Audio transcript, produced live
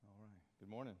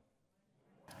morning.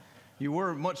 You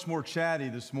were much more chatty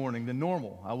this morning than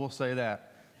normal, I will say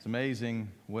that. It's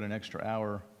amazing what an extra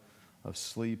hour of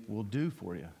sleep will do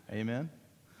for you. Amen?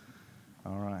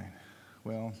 All right.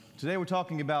 Well, today we're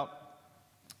talking about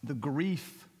the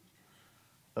grief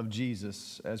of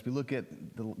Jesus as we look at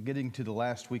getting to the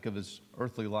last week of his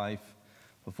earthly life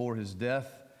before his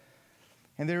death.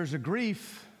 And there's a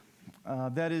grief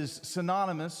that is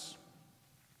synonymous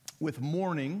with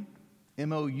mourning,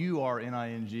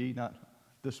 M-O-U-R-N-I-N-G, not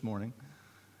this morning,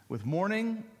 with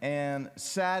mourning and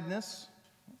sadness.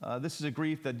 This is a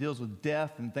grief that deals with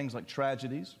death and things like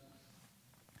tragedies.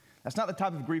 That's not the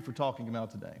type of grief we're talking about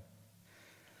today.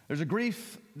 There's a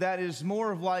grief that is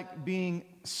more of like being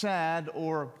sad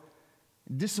or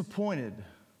disappointed.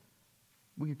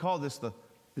 We could call this the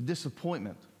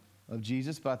disappointment of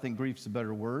Jesus, but I think grief's a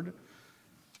better word.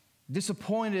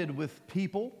 Disappointed with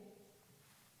people,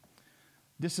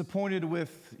 disappointed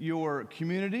with your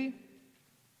community,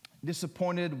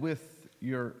 disappointed with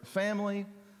your family,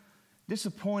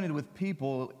 disappointed with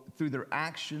people through their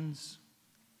actions,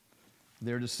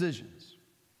 their decisions.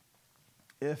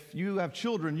 If you have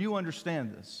children, you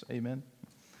understand this, amen?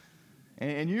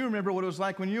 And you remember what it was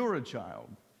like when you were a child.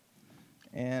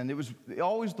 And it was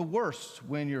always the worst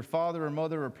when your father or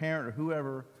mother or parent or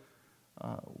whoever,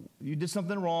 you did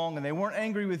something wrong and they weren't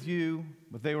angry with you,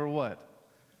 but they were what?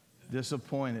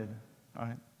 Disappointed. All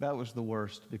right? That was the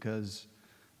worst because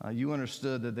you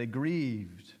understood that they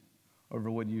grieved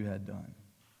over what you had done.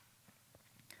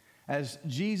 As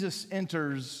Jesus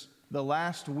enters the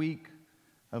last week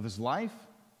of his life,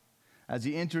 as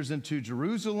he enters into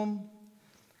Jerusalem,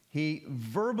 he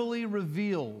verbally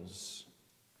reveals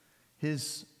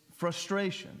his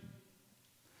frustration,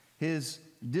 his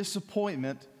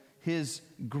disappointment, his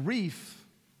grief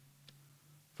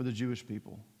for the Jewish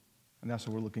people. And that's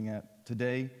what we're looking at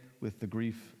today with the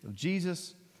grief of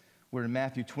Jesus. We're in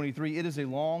Matthew 23. It is a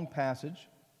long passage.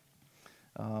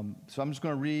 So I'm just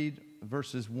going to read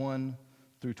verses 1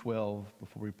 through 12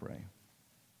 before we pray.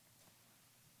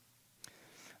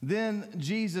 Then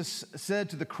Jesus said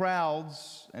to the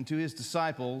crowds and to his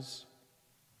disciples,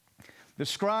 "The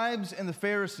scribes and the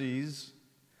Pharisees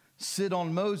sit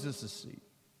on Moses' seat.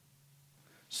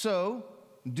 So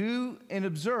do and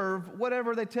observe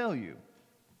whatever they tell you,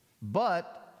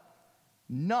 but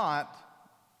not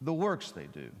the works they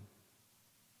do.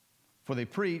 For they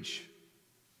preach,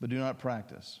 but do not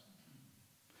practice.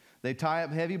 They tie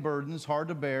up heavy burdens, hard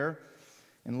to bear,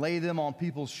 and lay them on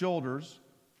people's shoulders,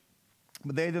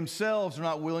 but they themselves are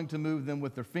not willing to move them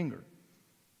with their finger.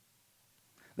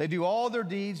 They do all their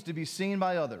deeds to be seen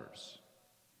by others.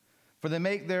 For they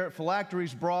make their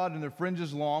phylacteries broad and their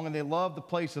fringes long, and they love the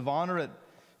place of honor at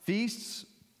feasts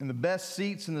and the best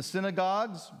seats in the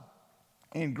synagogues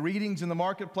and greetings in the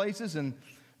marketplaces and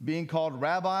being called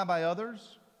rabbi by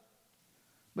others.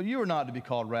 But you are not to be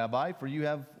called rabbi, for you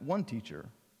have one teacher,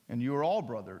 and you are all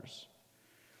brothers.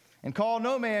 And call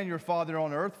no man your father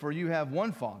on earth, for you have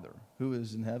one Father who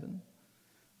is in heaven.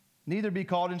 Neither be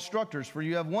called instructors, for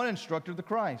you have one instructor, the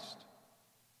Christ.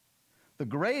 The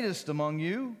greatest among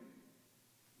you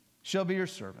shall be your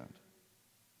servant.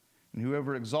 And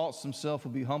whoever exalts himself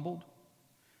will be humbled,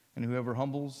 and whoever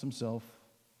humbles himself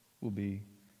will be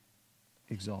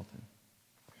exalted."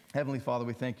 Heavenly Father,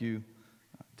 we thank you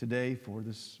today for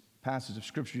this passage of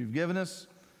Scripture you've given us.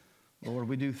 Lord,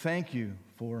 we do thank you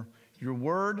for your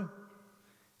word.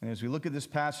 And as we look at this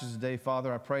passage today,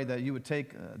 Father, I pray that you would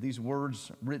take these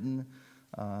words written,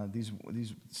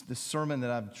 this sermon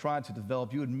that I've tried to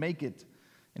develop, you would make it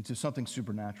into something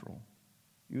supernatural.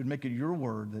 You would make it your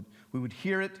word, that we would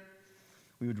hear it,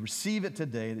 we would receive it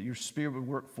today, that your Spirit would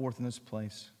work forth in this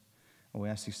place. And we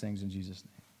ask these things in Jesus'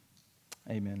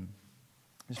 name. Amen.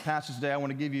 This passage today, I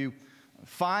want to give you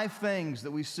 5 things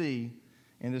that we see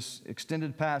in this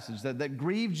extended passage that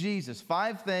grieve Jesus.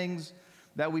 5 things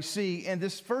that we see. And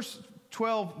this first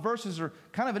 12 verses are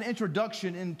kind of an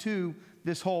introduction into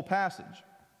this whole passage.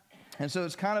 And so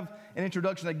it's kind of an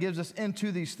introduction that gives us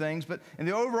into these things. But in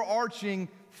the overarching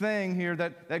thing here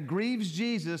that grieves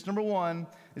Jesus, number 1,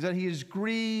 is that he is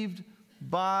grieved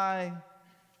by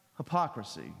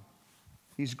hypocrisy.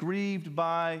 He's grieved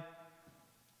by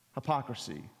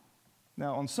hypocrisy.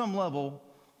 Now, on some level,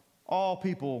 all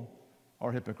people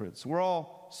are hypocrites. We're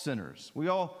all sinners. We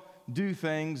all do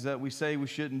things that we say we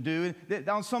shouldn't do.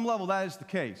 On some level, that is the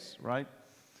case, right?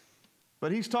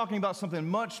 But he's talking about something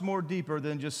much more deeper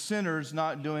than just sinners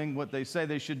not doing what they say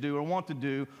they should do or want to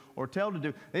do or tell to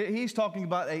do. He's talking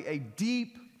about a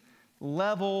deep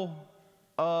level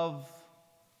of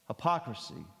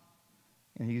hypocrisy,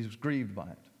 and he's grieved by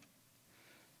it.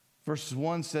 Verse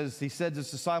 1 says, he said to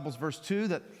his disciples, verse 2,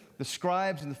 that the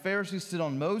scribes and the Pharisees sit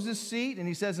on Moses' seat. And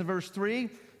he says in verse 3,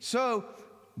 so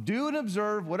do and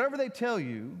observe whatever they tell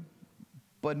you,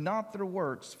 but not their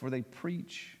works, for they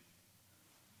preach,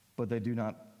 but they do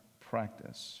not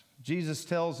practice. Jesus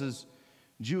tells his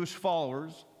Jewish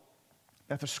followers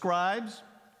that the scribes,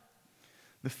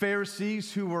 the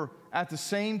Pharisees, who were at the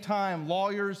same time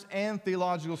lawyers and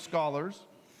theological scholars,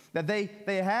 that they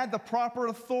had the proper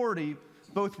authority,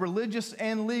 both religious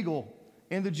and legal,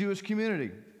 in the Jewish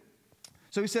community.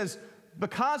 So he says,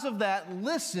 because of that,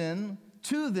 listen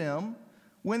to them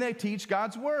when they teach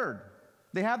God's word.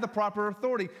 They have the proper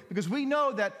authority, because we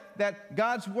know that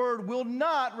God's word will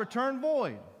not return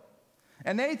void.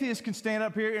 An atheist can stand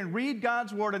up here and read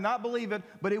God's word and not believe it,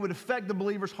 but it would affect the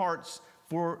believer's hearts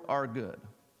for our good,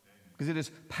 because it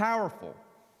is powerful.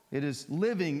 It is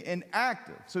living and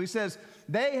active. So he says,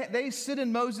 they sit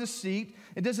in Moses' seat.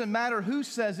 It doesn't matter who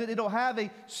says it. It'll have a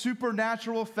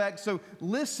supernatural effect. So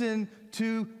listen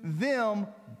to them,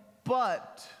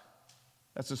 but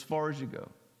that's as far as you go.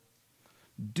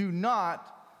 Do not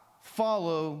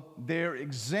follow their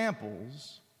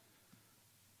examples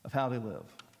of how they live.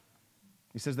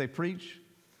 He says they preach,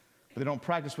 but they don't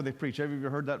practice what they preach. Have you ever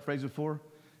heard that phrase before?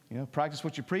 You know, practice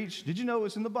what you preach. Did you know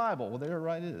it's in the Bible? Well, there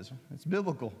right it is. It's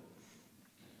biblical.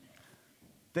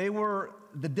 They were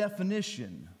the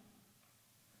definition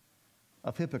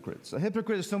of hypocrites. A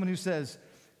hypocrite is someone who says,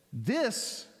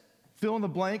 this, fill in the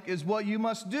blank, is what you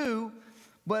must do,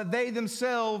 but they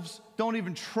themselves don't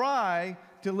even try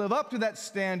to live up to that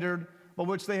standard by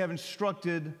which they have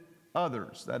instructed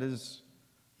others. That is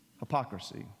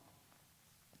hypocrisy.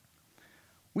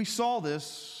 We saw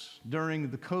this during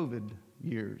the COVID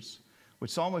years,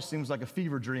 which almost seems like a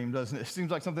fever dream, doesn't it? It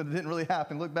seems like something that didn't really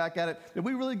happen. Look back at it. Did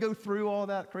we really go through all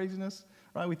that craziness?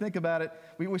 Right? We think about it.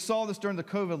 We saw this during the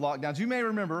COVID lockdowns. You may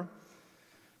remember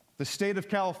the state of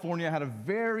California had a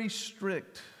very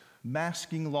strict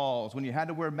masking laws. When you had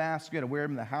to wear masks, you had to wear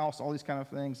them in the house, all these kind of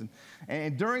things.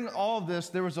 And during all of this,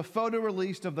 there was a photo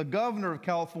released of the governor of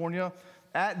California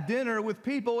at dinner with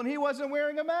people, and he wasn't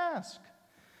wearing a mask.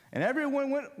 And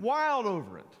everyone went wild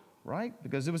over it, right?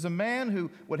 Because it was a man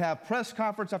who would have press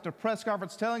conference after press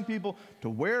conference telling people to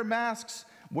wear masks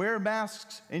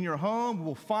in your home.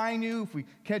 We'll fine you if we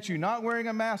catch you not wearing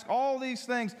a mask, all these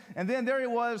things. And then there he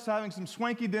was having some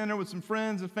swanky dinner with some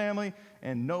friends and family,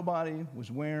 and nobody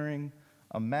was wearing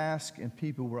a mask, and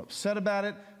people were upset about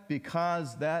it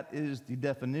because that is the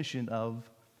definition of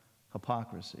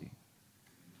hypocrisy.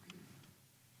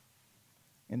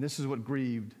 And this is what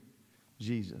grieved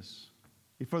Jesus.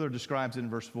 He further describes it in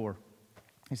verse 4.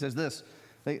 He says this,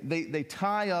 they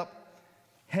tie up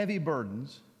heavy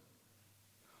burdens,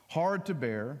 hard to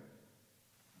bear.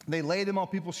 They lay them on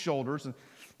people's shoulders,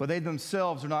 but they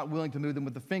themselves are not willing to move them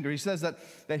with the finger. He says that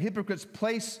hypocrites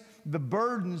place the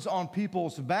burdens on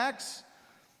people's backs,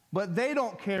 but they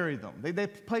don't carry them. They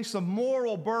place a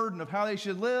moral burden of how they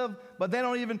should live, but they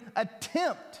don't even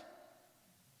attempt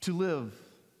to live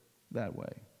that way.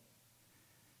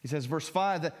 He says, verse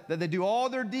 5, that they do all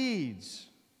their deeds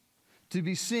to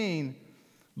be seen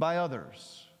by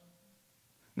others.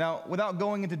 Now, without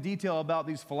going into detail about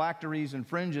these phylacteries and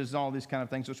fringes and all these kind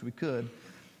of things, which we could,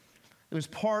 it was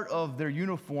part of their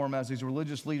uniform as these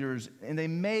religious leaders, and they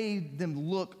made them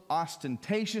look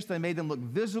ostentatious. They made them look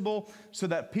visible so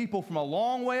that people from a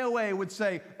long way away would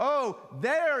say, oh,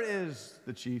 there is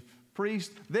the chief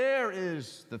priest. There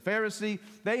is the Pharisee.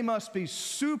 They must be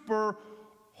super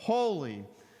holy.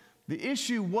 The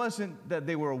issue wasn't that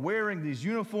they were wearing these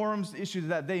uniforms. The issue is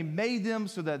that they made them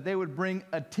so that they would bring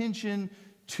attention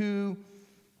to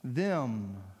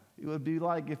them. It would be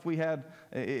like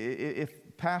if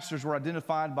pastors were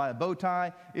identified by a bow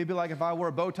tie. It'd be like if I wore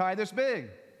a bow tie this big.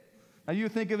 Now you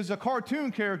think it was a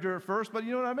cartoon character at first, but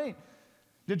you know what I mean?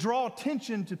 To draw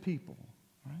attention to people.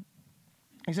 Right?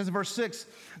 He says in verse 6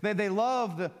 that they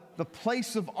love the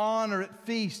place of honor at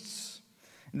feasts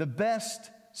and the best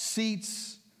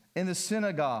seats in the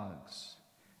synagogues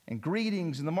and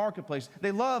greetings in the marketplace.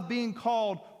 They love being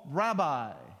called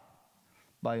rabbi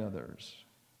by others.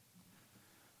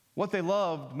 What they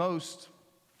loved most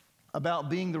about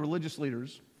being the religious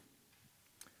leaders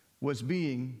was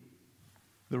being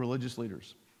the religious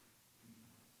leaders.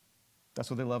 That's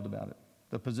what they loved about it,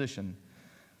 the position.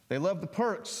 They loved the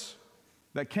perks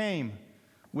that came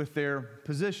with their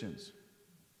positions.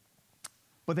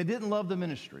 But they didn't love the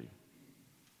ministry.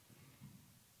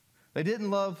 They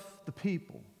didn't love the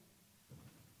people.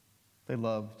 They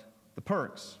loved the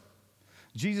perks.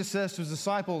 Jesus says to his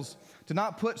disciples to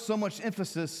not put so much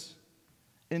emphasis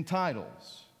in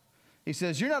titles. He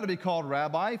says, you're not to be called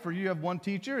rabbi, for you have one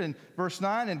teacher. In verse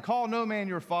 9, and call no man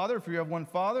your father, for you have one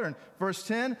father. And verse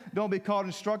 10, don't be called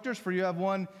instructors, for you have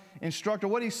one instructor.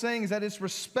 What he's saying is that it's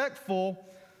respectful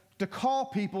to call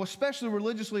people, especially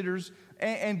religious leaders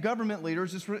and government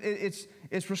leaders,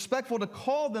 it's respectful to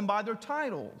call them by their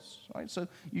titles, right? So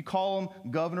you call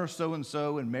them governor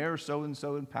so-and-so and mayor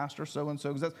so-and-so and pastor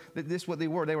so-and-so, because that's what they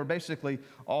were. They were basically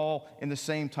all in the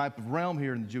same type of realm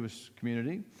here in the Jewish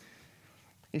community.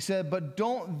 He said, but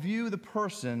don't view the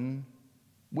person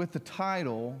with the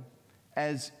title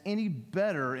as any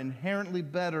better, inherently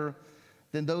better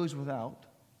than those without.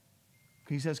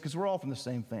 He says, because we're all from the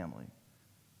same family.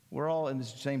 We're all in the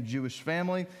same Jewish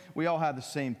family. We all have the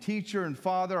same teacher and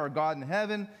Father, our God in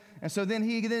heaven. And so then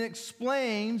he then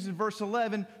explains in verse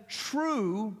 11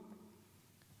 true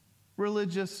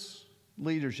religious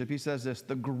leadership. He says this,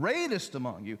 the greatest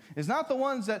among you is not the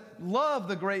ones that love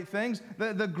the great things.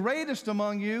 The greatest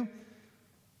among you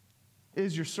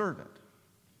is your servant.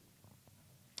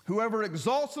 Whoever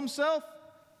exalts himself,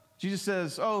 Jesus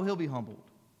says, oh, he'll be humbled.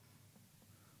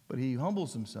 But he who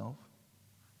humbles himself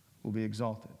will be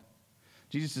exalted.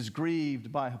 Jesus is grieved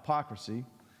by hypocrisy,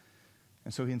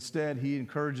 and so instead he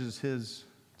encourages his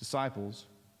disciples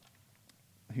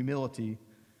humility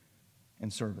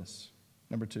and service.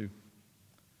 Number 2,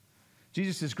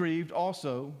 Jesus is grieved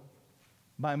also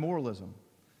by moralism.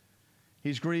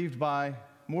 He's grieved by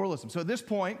moralism. So at this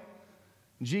point,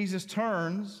 Jesus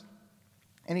turns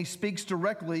and he speaks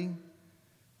directly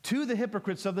to the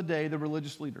hypocrites of the day, the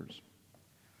religious leaders.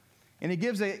 And he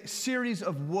gives a series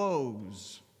of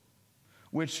woes,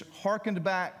 which hearkened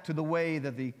back to the way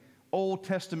that the Old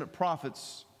Testament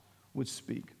prophets would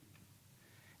speak.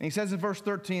 And he says in verse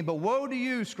 13, but woe to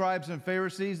you, scribes and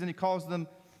Pharisees, and he calls them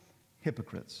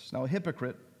hypocrites. Now, a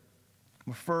hypocrite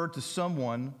referred to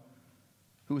someone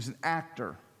who was an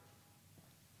actor.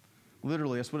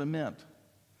 Literally, that's what it meant.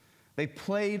 They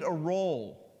played a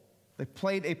role. They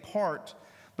played a part,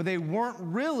 but they weren't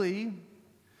really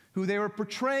who they were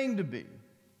portraying to be.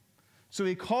 So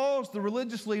he calls the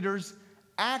religious leaders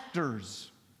actors,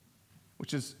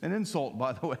 which is an insult,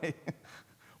 by the way.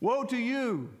 Woe to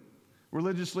you,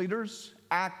 religious leaders,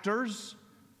 actors.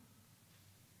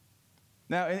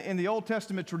 Now, in the Old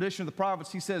Testament tradition of the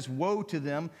prophets, he says, woe to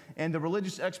them, and the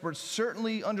religious experts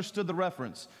certainly understood the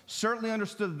reference, certainly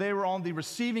understood that they were on the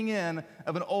receiving end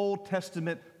of an Old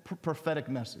Testament prophetic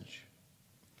message.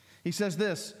 He says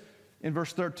this in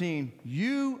verse 13,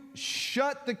 you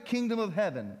shut the kingdom of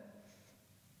heaven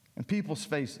in people's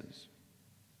faces,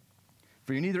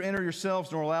 for you neither enter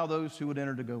yourselves nor allow those who would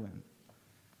enter to go in.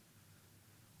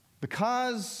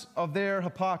 Because of their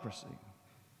hypocrisy,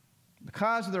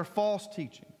 because of their false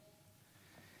teaching,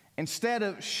 instead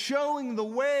of showing the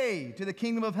way to the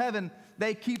kingdom of heaven,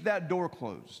 they keep that door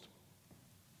closed.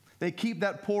 They keep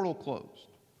that portal closed.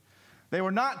 They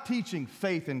were not teaching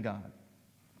faith in God.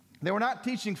 They were not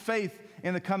teaching faith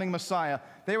in the coming Messiah.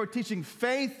 They were teaching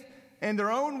faith in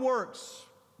their own works.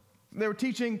 They were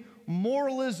teaching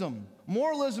moralism.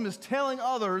 Moralism is telling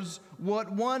others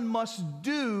what one must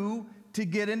do to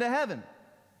get into heaven.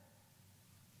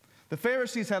 The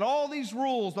Pharisees had all these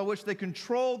rules by which they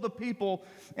controlled the people,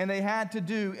 and they had to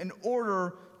do in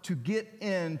order to get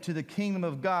into the kingdom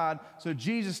of God. So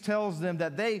Jesus tells them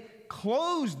that they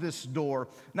closed this door,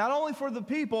 not only for the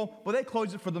people, but they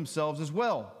closed it for themselves as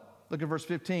well. Look at verse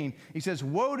 15. He says,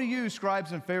 woe to you,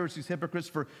 scribes and Pharisees, hypocrites,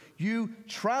 for you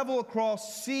travel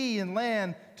across sea and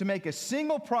land to make a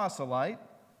single proselyte,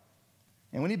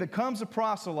 and when he becomes a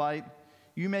proselyte,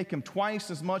 you make him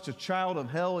twice as much a child of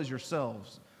hell as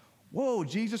yourselves. Whoa,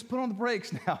 Jesus, put on the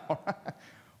brakes now.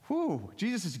 Whew,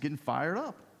 Jesus is getting fired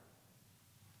up.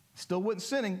 Still wasn't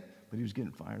sinning, but he was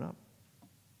getting fired up.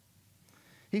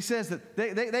 He says that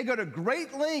they go to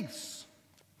great lengths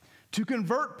to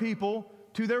convert people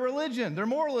to their religion, their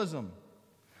moralism.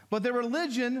 But their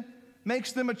religion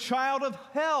makes them a child of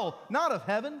hell, not of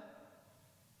heaven.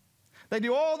 They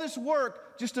do all this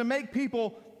work just to make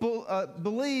people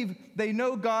believe they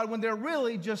know God when they're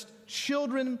really just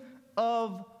children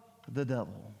of the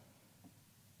devil.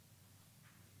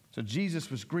 So Jesus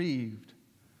was grieved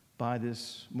by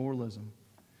this moralism.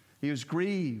 He was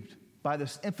grieved by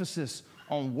this emphasis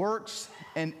on works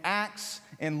and acts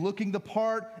and looking the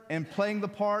part and playing the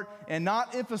part and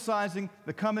not emphasizing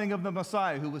the coming of the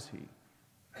Messiah. Who was he?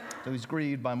 So he's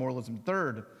grieved by moralism.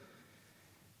 Third,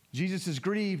 Jesus is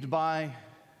grieved by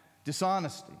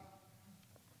dishonesty.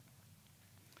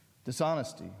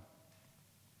 Dishonesty.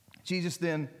 Jesus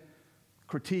then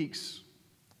critiques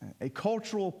a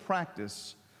cultural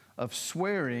practice of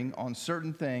swearing on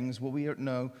certain things,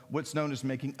 what's known as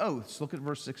making oaths. Look at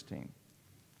verse 16.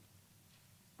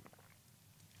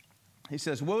 He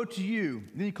says, woe to you.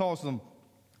 Then he calls them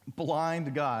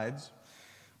blind guides,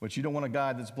 which you don't want a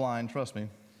guide that's blind, trust me,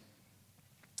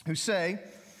 who say,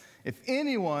 if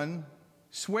anyone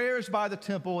swears by the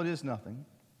temple, it is nothing.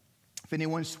 If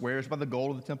anyone swears by the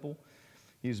gold of the temple,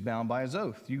 he is bound by his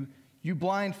oath. You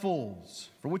blind fools,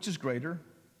 for which is greater,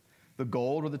 the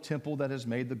gold or the temple that has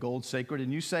made the gold sacred?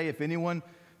 And you say, if anyone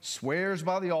swears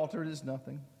by the altar, it is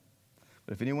nothing.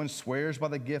 But if anyone swears by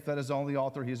the gift that is on the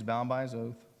altar, he is bound by his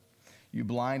oath. You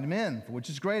blind men, for which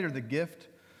is greater, the gift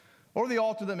or the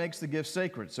altar that makes the gift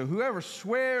sacred? So whoever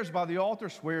swears by the altar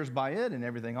swears by it and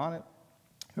everything on it.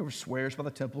 Whoever swears by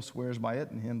the temple swears by it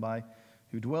and him by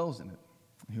who dwells in it.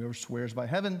 And whoever swears by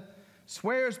heaven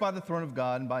swears by the throne of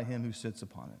God and by him who sits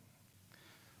upon it.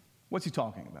 What's he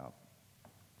talking about?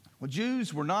 Well,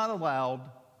 Jews were not allowed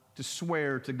to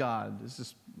swear to God. This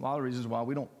is a lot of reasons why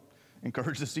we don't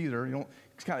encourage this either.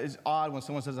 It's odd when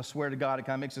someone says, I swear to God. It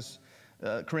kind of makes us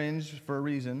cringe for a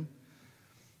reason.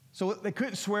 So they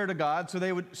couldn't swear to God, so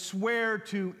they would swear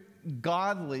to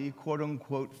godly,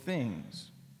 quote-unquote,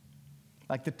 things,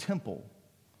 like the temple,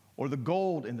 or the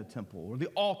gold in the temple, or the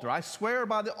altar. I swear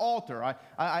by the altar.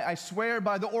 I swear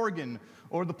by the organ,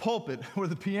 or the pulpit, or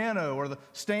the piano, or the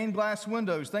stained glass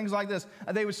windows, things like this.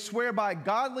 And they would swear by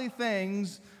godly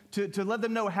things to let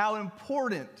them know how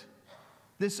important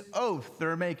this oath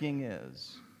they're making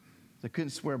is. They couldn't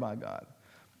swear by God.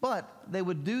 But they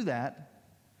would do that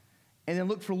and then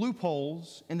look for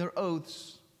loopholes in their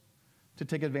oaths to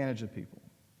take advantage of people.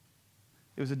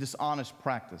 It was a dishonest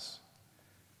practice.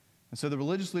 And so the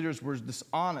religious leaders were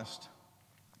dishonest,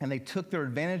 and they took their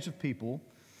advantage of people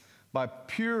by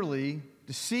purely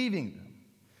deceiving them.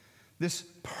 This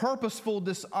purposeful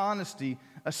dishonesty,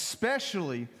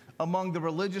 especially among the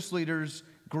religious leaders,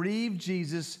 grieved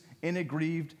Jesus, and it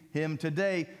grieved him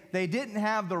today. They didn't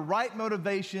have the right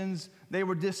motivations. They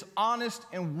were dishonest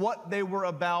in what they were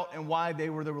about and why they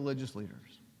were the religious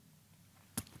leaders.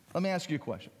 Let me ask you a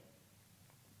question.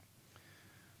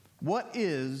 What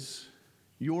is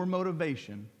your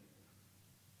motivation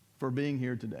for being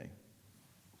here today?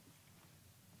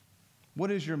 What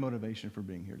is your motivation for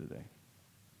being here today?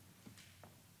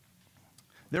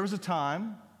 There was a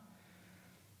time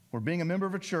where being a member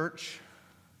of a church,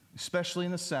 especially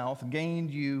in the South,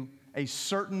 gained you a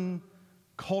certain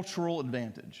cultural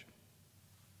advantage.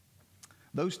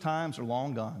 Those times are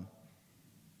long gone.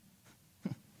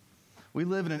 We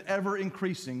live in an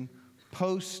ever-increasing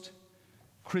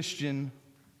post-Christian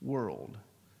world,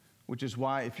 which is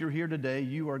why if you're here today,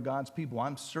 you are God's people.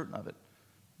 I'm certain of it.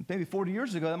 Maybe 40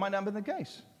 years ago, that might not have been the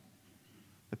case.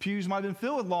 The pews might have been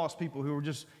filled with lost people who were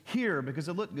just here because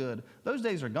it looked good. Those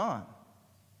days are gone.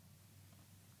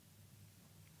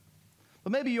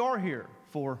 But maybe you are here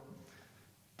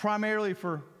primarily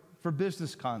for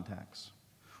business contacts.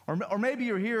 Or maybe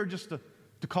you're here just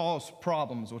to cause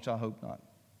problems, which I hope not.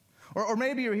 Or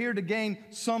maybe you're here to gain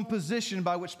some position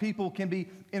by which people can be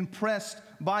impressed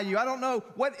by you. I don't know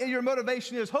what your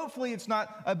motivation is. Hopefully it's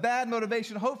not a bad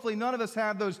motivation. Hopefully none of us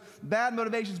have those bad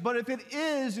motivations. But if it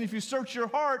is, and if you search your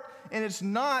heart and it's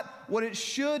not what it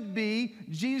should be,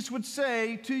 Jesus would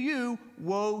say to you,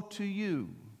 woe to you.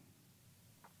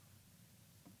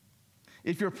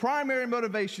 If your primary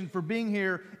motivation for being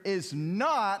here is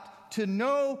not to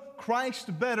know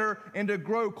Christ better and to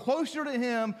grow closer to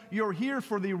Him, you're here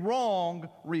for the wrong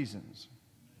reasons.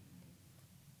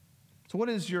 So what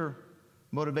is your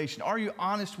motivation? Are you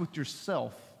honest with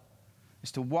yourself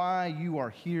as to why you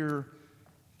are here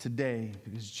today?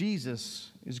 Because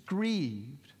Jesus is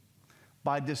grieved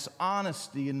by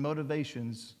dishonesty and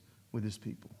motivations with His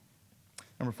people.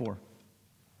 Number 4.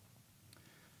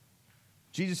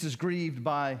 Jesus is grieved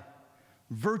by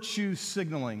virtue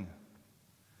signaling.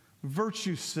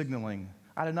 Virtue signaling.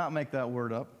 I did not make that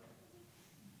word up.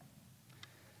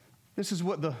 This is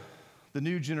what the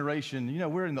new generation,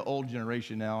 we're in the old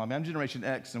generation now. I mean, I'm Generation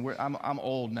X, and I'm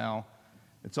old now.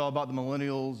 It's all about the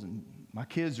millennials, and my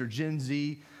kids are Gen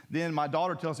Z. Then my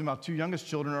daughter tells me my two youngest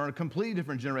children are in a completely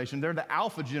different generation. They're the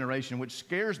alpha generation, which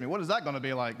scares me. What is that going to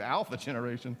be like, the alpha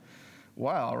generation?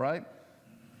 Wow, right?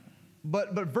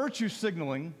 But virtue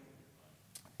signaling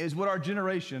is what our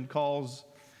generation calls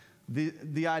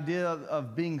the idea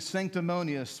of being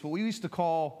sanctimonious, what we used to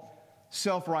call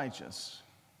self-righteous.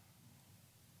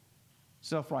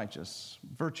 Self-righteous,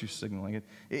 virtue signaling.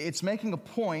 It's making a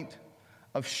point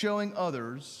of showing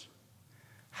others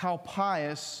how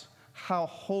pious, how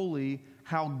holy,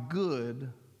 how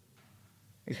good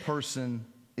a person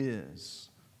is.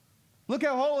 Look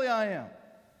how holy I am.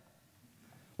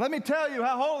 Let me tell you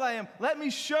how holy I am. Let me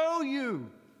show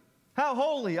you how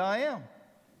holy I am.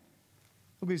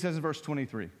 Look what he says in verse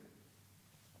 23.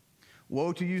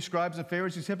 Woe to you, scribes and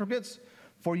Pharisees, hypocrites,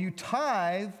 for you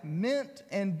tithe mint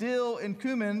and dill and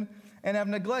cumin and have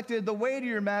neglected the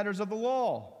weightier matters of the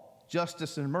law,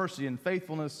 justice and mercy and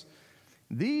faithfulness.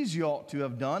 These you ought to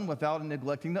have done without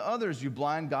neglecting the others, you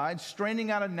blind guides,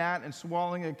 straining out a gnat and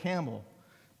swallowing a camel.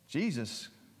 Jesus,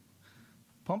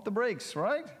 pump the brakes,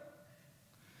 right?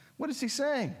 What is he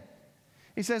saying?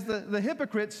 He says the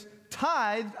hypocrites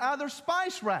tithed out of their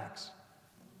spice racks.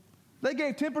 They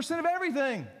gave 10% of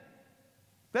everything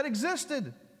that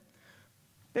existed.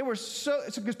 They were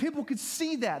because people could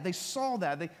see that. They saw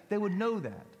that. They would know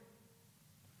that.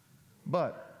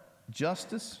 But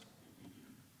justice,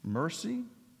 mercy,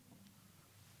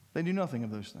 they do nothing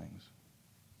of those things.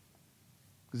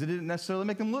 Because it didn't necessarily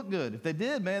make them look good. If they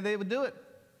did, man, they would do it.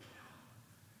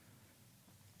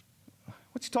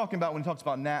 What's he talking about when he talks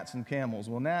about gnats and camels?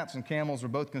 Well, gnats and camels are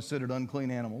both considered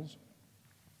unclean animals.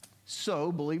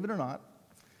 So, believe it or not,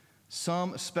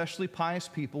 some especially pious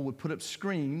people would put up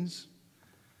screens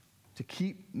to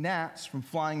keep gnats from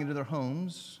flying into their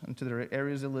homes, into their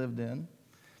areas they lived in.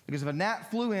 Because if a gnat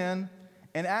flew in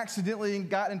and accidentally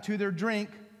got into their drink,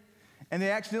 and they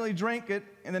accidentally drank it,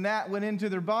 and the gnat went into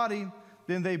their body,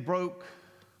 then they broke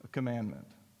a commandment.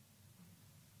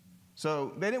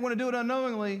 So they didn't want to do it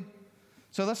unknowingly.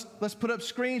 So let's put up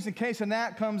screens in case a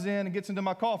gnat comes in and gets into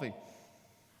my coffee.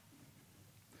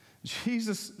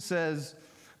 Jesus says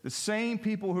the same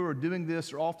people who are doing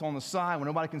this are off on the side when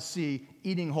nobody can see,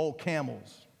 eating whole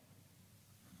camels.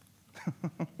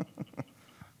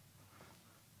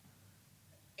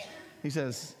 He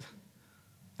says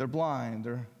they're blind,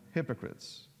 they're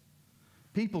hypocrites.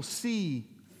 People see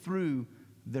through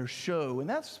their show. And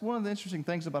that's one of the interesting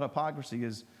things about hypocrisy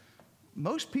is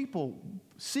most people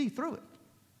see through it.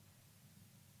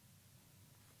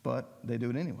 But they do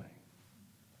it anyway.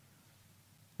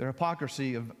 Their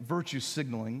hypocrisy of virtue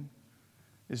signaling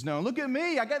is known. Look at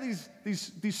me, I got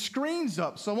these screens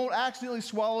up so I won't accidentally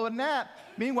swallow a gnat.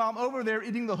 Meanwhile, I'm over there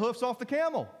eating the hoofs off the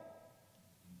camel.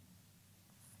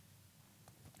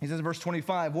 He says in verse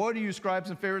 25, woe to you, scribes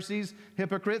and Pharisees,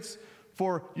 hypocrites,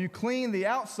 for you clean the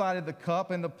outside of the cup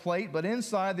and the plate, but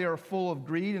inside they are full of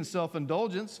greed and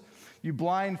self-indulgence. You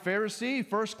blind Pharisee,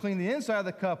 first clean the inside of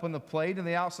the cup and the plate, and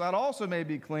the outside also may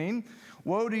be clean.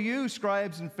 Woe to you,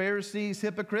 scribes and Pharisees,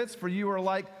 hypocrites, for you are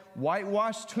like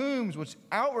whitewashed tombs, which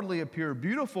outwardly appear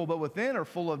beautiful, but within are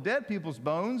full of dead people's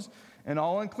bones and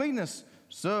all uncleanness.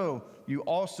 So you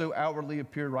also outwardly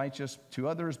appear righteous to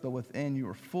others, but within you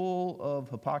are full of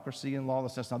hypocrisy and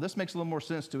lawlessness. Now, this makes a little more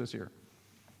sense to us here.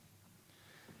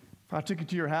 If I took you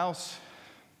to your house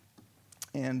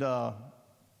and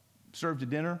served you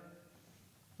dinner,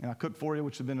 and I cooked for you,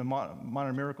 which would have been a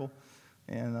minor miracle,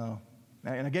 and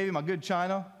I gave you my good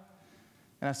china,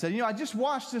 and I said, I just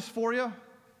washed this for you.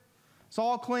 It's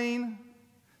all clean.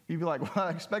 You'd be like, well, I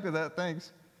expected that,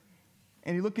 thanks.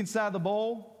 And you look inside the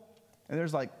bowl, and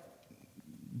there's like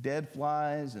dead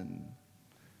flies and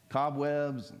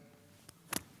cobwebs and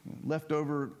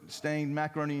leftover stained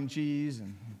macaroni and cheese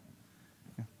and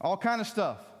all kind of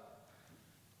stuff.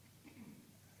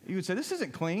 You would say, this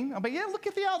isn't clean. But yeah, look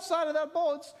at the outside of that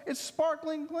bowl. It's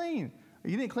sparkling clean.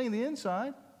 You didn't clean the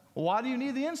inside. Well, why do you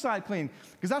need the inside clean?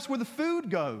 Because that's where the food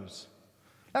goes.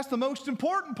 That's the most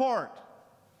important part.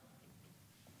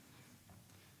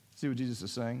 See what Jesus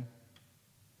is saying?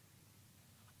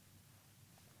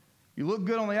 You look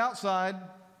good on the outside,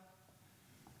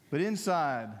 but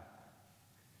inside,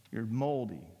 you're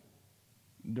moldy,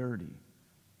 dirty.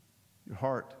 Your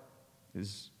heart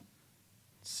is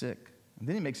sick. And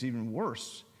then he makes it even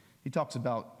worse. He talks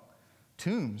about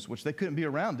tombs, which they couldn't be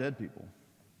around dead people.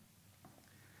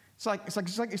 It's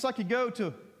like you go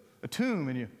to a tomb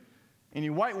and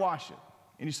you whitewash it.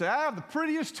 And you say, I have the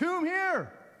prettiest tomb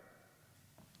here.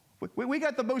 We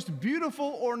got the most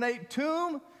beautiful, ornate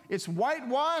tomb. It's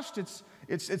whitewashed.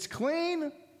 It's clean.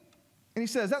 And he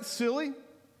says, that's silly.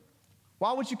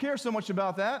 Why would you care so much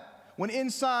about that when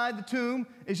inside the tomb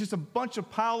is just a bunch of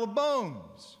pile of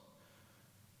bones?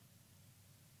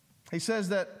 He says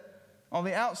that on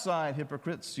the outside,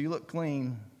 hypocrites, you look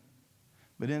clean,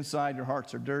 but inside your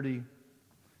hearts are dirty.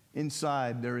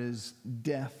 Inside there is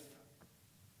death.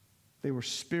 They were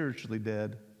spiritually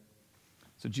dead.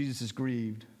 So Jesus is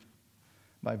grieved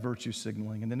by virtue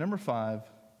signaling. And then number 5,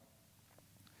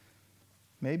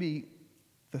 maybe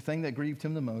the thing that grieved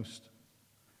him the most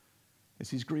is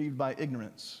he's grieved by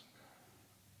ignorance.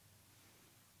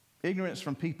 Ignorance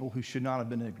from people who should not have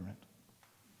been ignorant.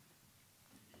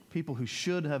 People who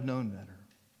should have known better.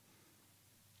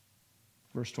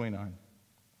 Verse 29.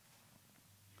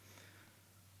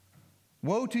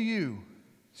 Woe to you,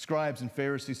 Scribes and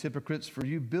Pharisees, hypocrites, for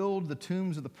you build the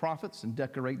tombs of the prophets and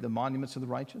decorate the monuments of the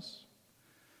righteous,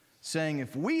 saying,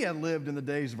 if we had lived in the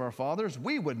days of our fathers,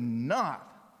 we would not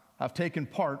have taken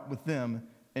part with them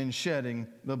in shedding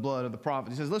the blood of the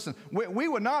prophets. He says, listen, we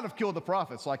would not have killed the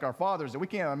prophets like our fathers did. We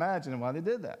can't imagine why they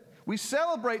did that. We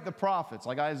celebrate the prophets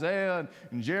like Isaiah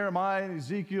and Jeremiah and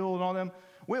Ezekiel and all them.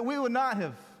 We would not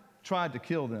have tried to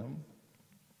kill them.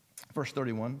 Verse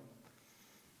 31,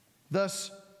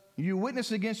 thus you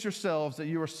witness against yourselves that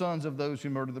you are sons of those who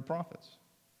murdered the prophets.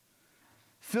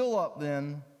 Fill up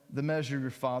then the measure of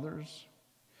your fathers.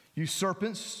 You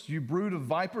serpents, you brood of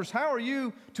vipers, how are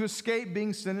you to escape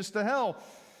being sentenced to hell?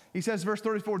 He says, verse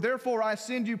 34, therefore I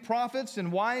send you prophets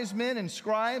and wise men and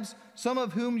scribes, some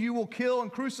of whom you will kill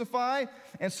and crucify,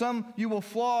 and some you will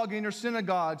flog in your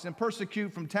synagogues and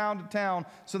persecute from town to town,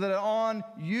 so that on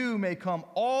you may come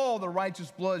all the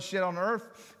righteous blood shed on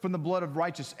earth, from the blood of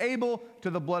righteous Abel to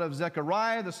the blood of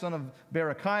Zechariah, the son of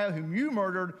Berechiah, whom you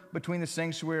murdered between the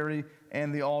sanctuary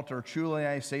and the altar. Truly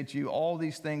I say to you, all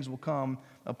these things will come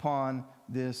upon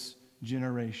this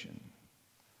generation.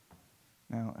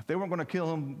 Now, if they weren't going to kill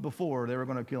him before, they were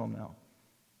going to kill him now.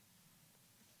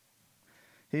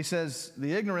 He says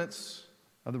the ignorance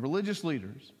of the religious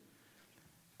leaders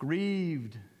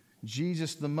grieved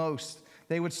Jesus the most.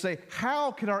 They would say,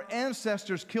 how could our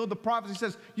ancestors kill the prophets? He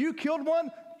says, you killed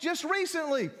one just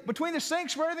recently between the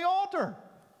sanctuary and the altar.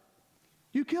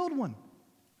 You killed one.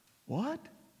 What?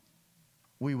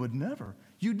 We would never.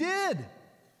 You did.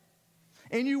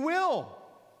 And you will.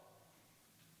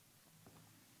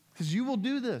 Because you will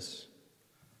do this.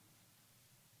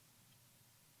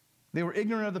 They were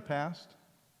ignorant of the past.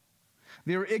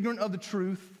 They were ignorant of the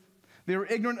truth. They were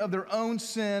ignorant of their own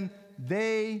sin.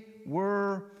 They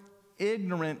were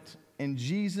ignorant, and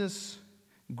Jesus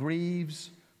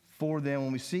grieves for them.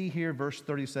 When we see here, verse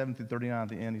 37 through 39 at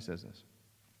the end, he says this.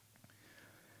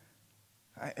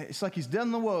 It's like he's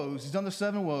done the woes. He's done the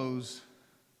 7 woes.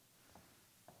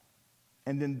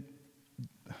 And then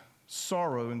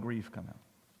sorrow and grief come out.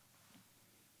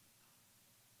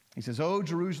 He says, oh,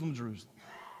 Jerusalem, Jerusalem,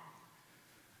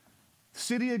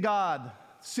 city of God,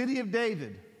 city of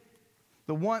David,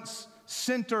 the once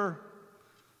center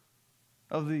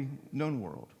of the known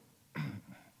world.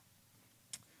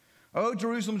 Oh,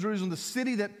 Jerusalem, Jerusalem, the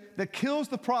city that kills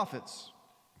the prophets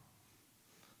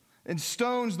and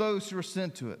stones those who are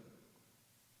sent to it.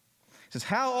 He says,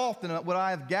 how often would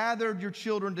I have gathered your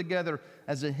children together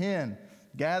as a hen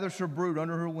gathers her brood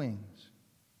under her wings?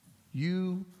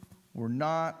 You were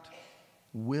not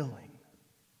willing.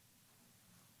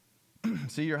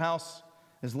 See, your house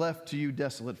is left to you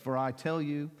desolate, for I tell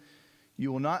you,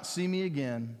 you will not see me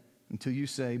again until you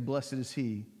say, blessed is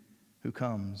he who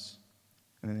comes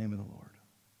in the name of the Lord.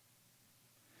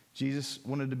 Jesus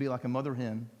wanted to be like a mother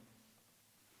hen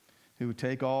who would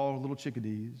take all little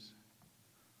chickadees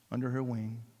under her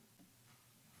wing,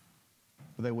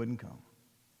 but they wouldn't come.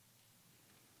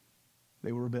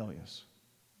 They were rebellious.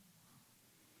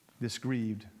 This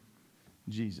grieved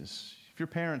Jesus. If you're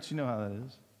parents, you know how that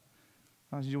is.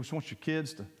 You just want your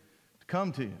kids to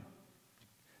come to you.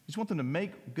 You just want them to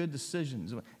make good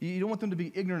decisions. You don't want them to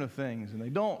be ignorant of things, and they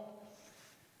don't.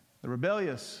 They're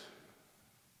rebellious,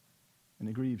 and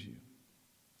it grieves you.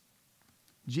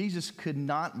 Jesus could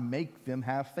not make them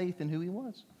have faith in who he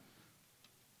was.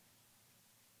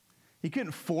 He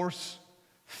couldn't force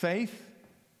faith.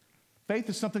 Faith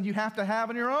is something you have to have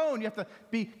on your own. You have to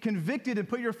be convicted and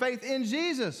put your faith in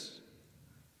Jesus.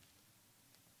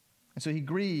 And so he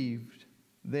grieved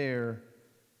their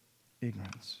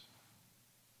ignorance.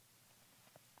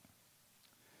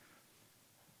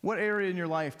 What area in your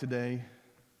life today,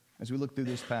 as we look through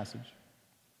this passage,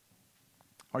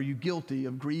 are you guilty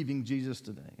of grieving Jesus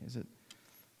today?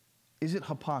 Is it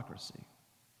hypocrisy?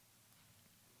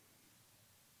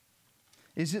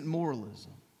 Is it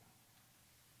moralism?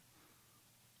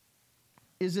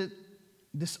 Is it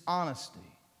dishonesty?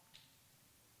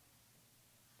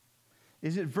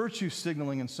 Is it virtue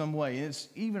signaling in some way? And it's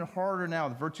even harder now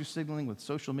with virtue signaling with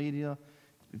social media.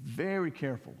 Be very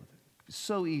careful with it. It's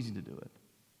so easy to do it.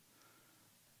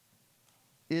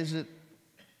 Is it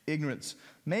ignorance?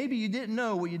 Maybe you didn't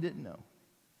know what you didn't know.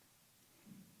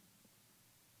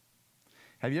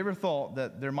 Have you ever thought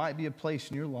that there might be a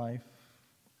place in your life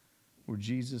where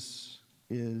Jesus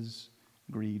is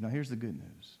grieved? Now here's the good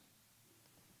news.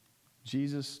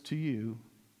 Jesus to you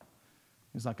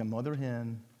is like a mother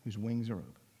hen whose wings are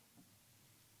open.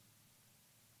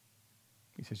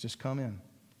 He says, just come in.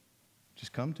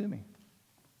 Just come to me.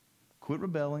 Quit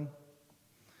rebelling.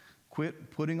 Quit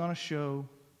putting on a show.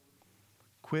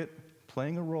 Quit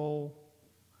playing a role.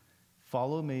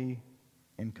 Follow me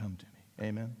and come to me.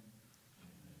 Amen.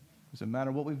 It doesn't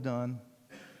matter what we've done.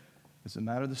 It doesn't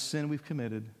matter the sin we've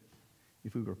committed.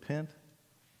 If we repent,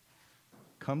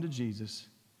 come to Jesus,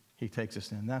 he takes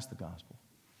us in. That's the gospel.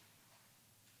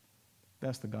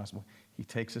 That's the gospel. He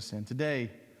takes us in.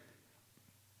 Today,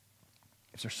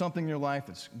 if there's something in your life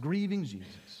that's grieving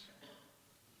Jesus,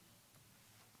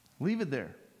 leave it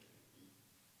there.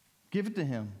 Give it to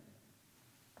him.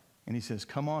 And he says,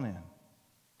 come on in.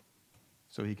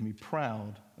 So he can be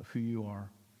proud of who you are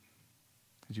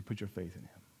as you put your faith in him.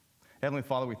 Heavenly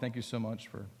Father, we thank you so much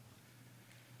for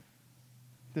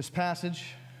this passage.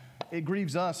 It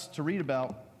grieves us to read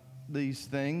about these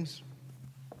things,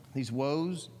 these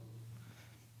woes.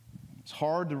 It's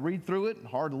hard to read through it,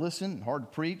 hard to listen, hard to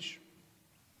preach.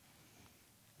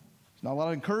 There's not a lot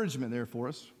of encouragement there for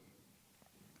us.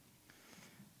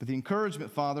 But the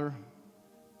encouragement, Father,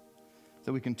 is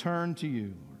that we can turn to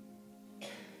you,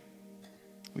 Lord.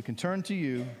 We can turn to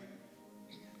you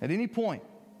at any point,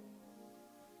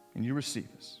 and you receive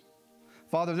us.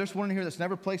 Father, there's one in here that's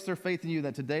never placed their faith in you,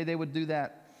 that today they would do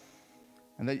that,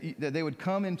 and that they would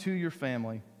come into your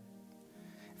family.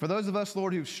 For those of us,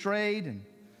 Lord, who've strayed and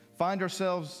find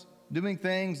ourselves doing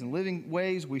things and living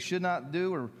ways we should not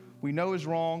do or we know is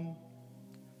wrong,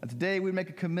 and today we make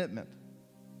a commitment,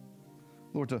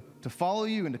 Lord, to follow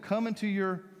you and to come into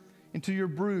your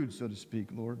brood, so to speak,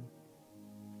 Lord.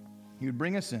 You would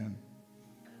bring us in.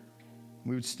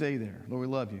 We would stay there. Lord, we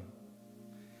love you.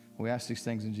 We ask these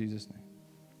things in Jesus' name.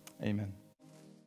 Amen.